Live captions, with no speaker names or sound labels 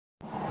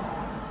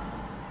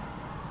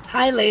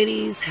Hi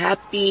ladies,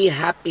 happy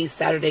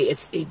Saturday.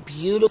 It's a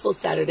beautiful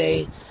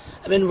Saturday.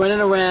 I've been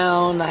running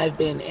around, I've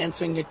been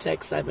answering your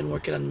texts, I've been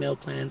working on meal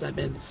plans, I've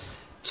been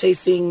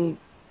chasing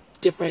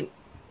different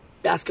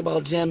basketball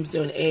gyms,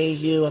 doing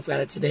AAU. I've got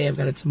it today, I've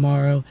got it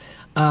tomorrow.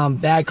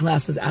 Bad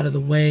classes out of the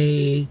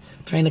way,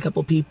 train a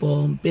couple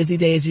people, busy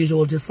day as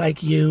usual, just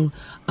like you.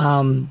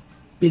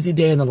 Busy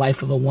day in the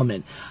life of a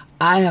woman.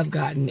 I have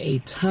gotten a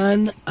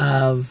ton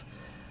of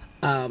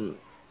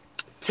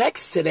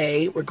texts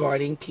today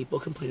regarding people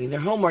completing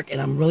their homework,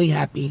 and I'm really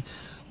happy.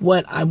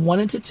 What I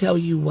wanted to tell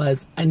you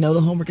was, I know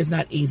the homework is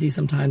not easy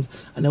sometimes.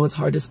 I know it's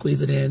hard to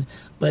squeeze it in,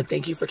 but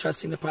thank you for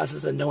trusting the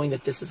process and knowing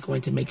that this is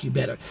going to make you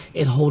better.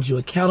 It holds you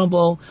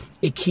accountable.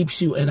 It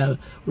keeps you in a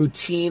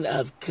routine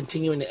of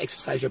continuing to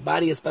exercise your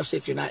body, especially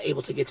if you're not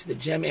able to get to the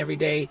gym every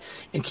day,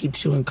 and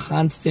keeps you in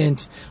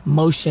constant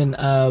motion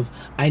of,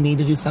 I need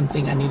to do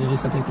something. I need to do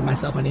something for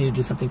myself. I need to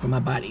do something for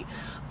my body.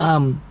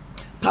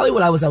 Probably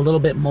what I was a little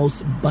bit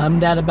most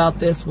bummed at about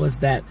this was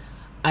that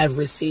I've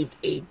received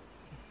a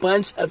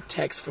bunch of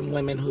texts from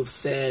women who've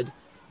said,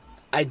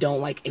 I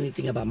don't like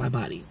anything about my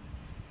body.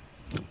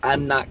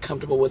 I'm not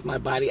comfortable with my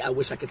body. I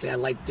wish I could say I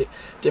like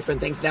different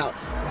things. Now,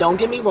 don't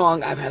get me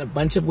wrong. I've had a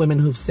bunch of women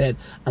who've said,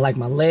 I like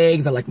my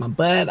legs, I like my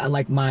butt, I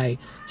like my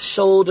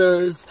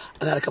shoulders.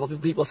 I've had a couple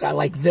of people say, I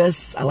like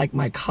this, I like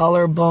my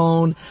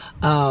collarbone.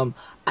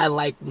 I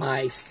like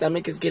my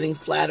stomach is getting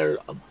flatter.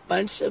 A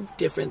bunch of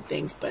different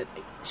things, but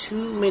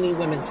too many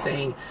women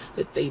saying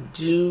that they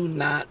do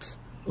not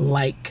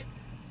like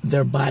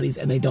their bodies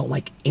and they don't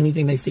like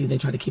anything they see. They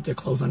try to keep their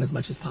clothes on as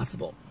much as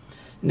possible.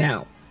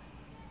 Now,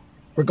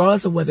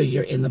 regardless of whether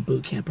you're in the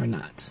boot camp or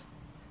not,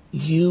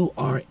 you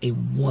are a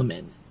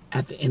woman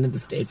at the end of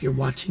this day. If you're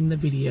watching the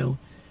video,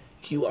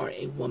 you are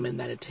a woman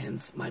that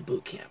attends my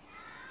boot camp.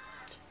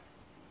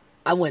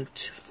 I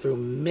went through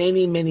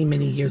many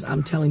years.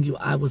 I'm telling you,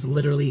 I was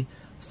literally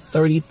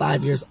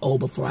 35 years old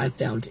before I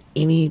found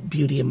any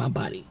beauty in my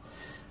body.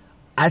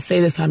 I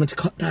say this time and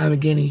time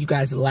again, and you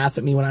guys laugh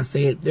at me when I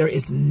say it. There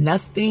is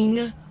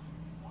nothing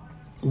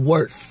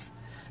worse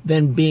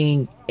than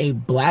being a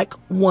black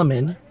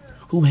woman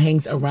who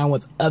hangs around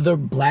with other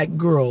black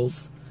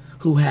girls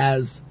who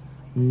has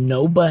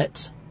no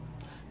butt,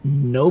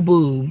 no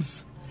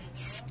boobs,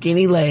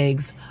 skinny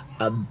legs,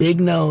 a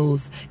big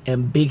nose,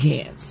 and big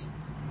hands.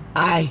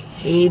 I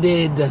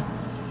hated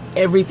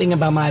everything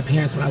about my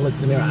appearance when I looked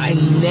in the mirror. I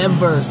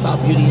never saw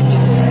beauty in me.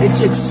 It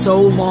took so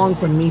long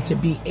for me to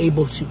be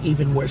able to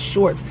even wear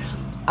shorts.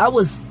 I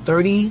was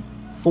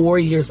 34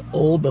 years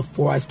old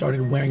before I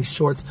started wearing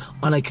shorts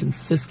on a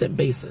consistent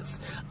basis.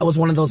 I was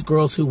one of those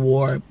girls who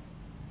wore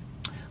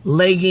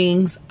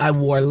leggings. I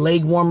wore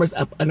leg warmers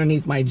up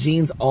underneath my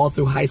jeans all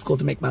through high school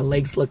to make my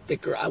legs look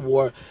thicker. I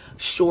wore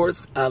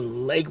shorts,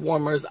 leg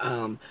warmers,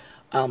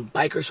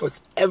 biker shorts,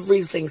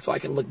 everything so I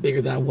can look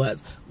bigger than I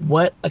was.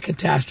 What a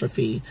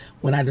catastrophe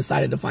when I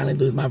decided to finally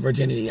lose my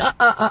virginity.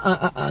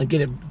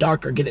 Get it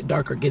darker, get it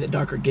darker, get it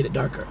darker, get it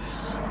darker.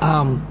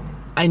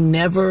 I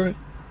never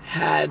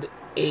had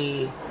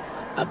a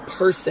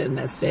person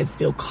that said,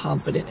 feel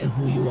confident in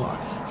who you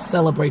are.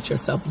 Celebrate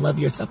yourself, love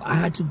yourself. I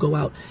had to go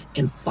out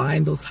and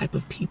find those type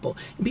of people.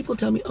 And people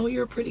tell me, oh,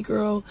 you're a pretty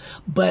girl.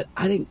 But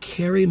I didn't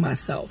carry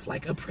myself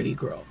like a pretty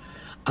girl.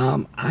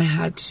 I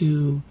had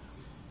to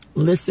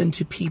listen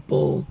to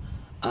people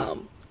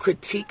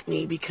critique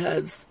me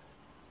because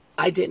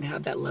I didn't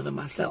have that love in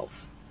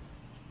myself.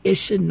 It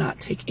should not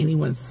take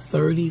anyone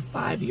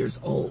 35 years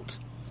old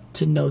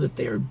to know that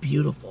they are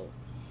beautiful.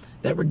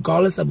 That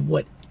regardless of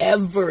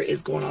whatever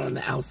is going on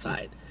the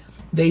outside,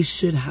 they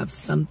should have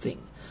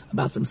something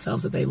about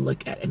themselves that they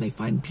look at and they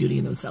find beauty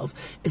in themselves,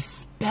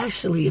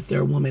 especially if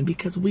they're a woman,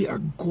 because we are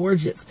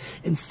gorgeous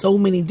in so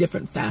many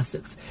different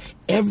facets.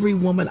 Every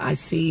woman I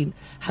see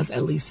has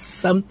at least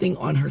something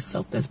on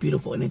herself that's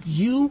beautiful. And if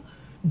you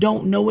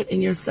don't know it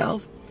in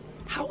yourself,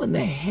 how in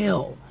the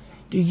hell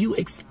do you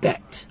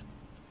expect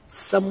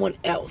someone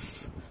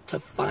else to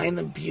find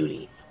the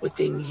beauty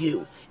within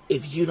you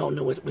if you don't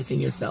know it within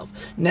yourself?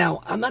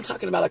 Now, I'm not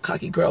talking about a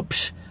cocky girl.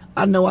 Psh,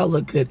 I know I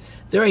look good.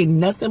 There ain't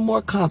nothing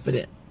more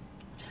confident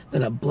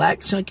than a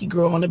black chunky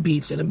girl on the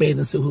beach in a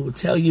bathing suit who will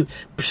tell you,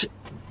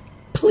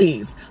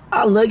 please,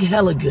 I look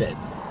hella good.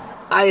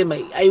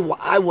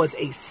 I was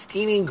a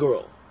skinny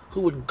girl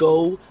who would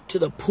go to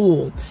the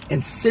pool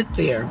and sit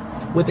there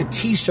with a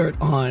t-shirt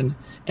on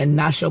and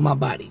not show my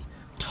body.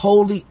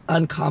 Totally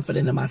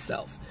unconfident in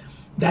myself.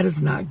 That is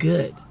not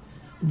good.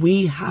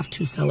 We have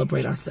to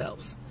celebrate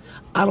ourselves.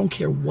 I don't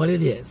care what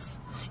it is.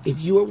 If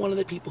you are one of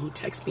the people who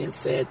text me and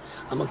said,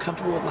 I'm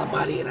uncomfortable with my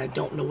body and I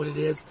don't know what it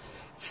is,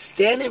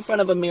 stand in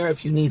front of a mirror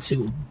if you need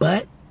to,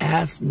 butt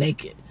ass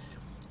naked,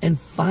 and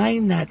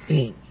find that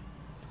thing.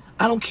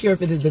 I don't care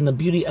if it is in the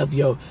beauty of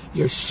your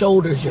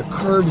shoulders, your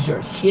curves,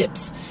 your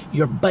hips,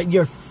 your butt,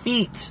 your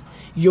feet.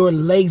 your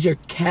legs, your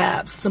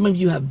calves. Some of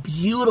you have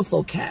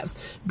beautiful calves,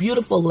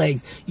 beautiful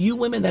legs. You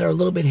women that are a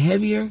little bit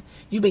heavier,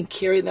 you've been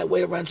carrying that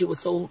weight around you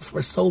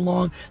for so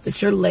long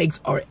that your legs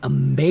are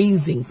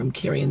amazing from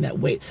carrying that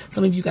weight.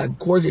 Some of you got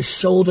gorgeous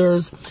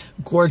shoulders,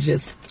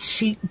 gorgeous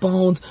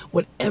cheekbones,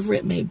 whatever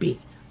it may be.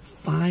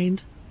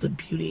 Find the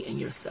beauty in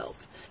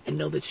yourself and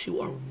know that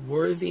you are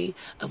worthy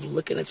of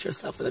looking at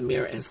yourself in the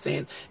mirror and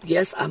saying,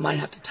 yes, I might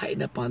have to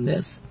tighten up on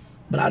this,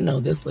 but I know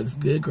this looks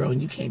good, girl,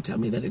 and you can't tell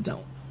me that it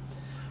don't.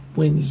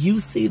 When you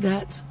see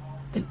that,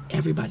 then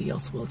everybody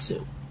else will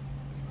too.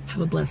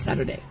 Have a blessed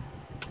Saturday.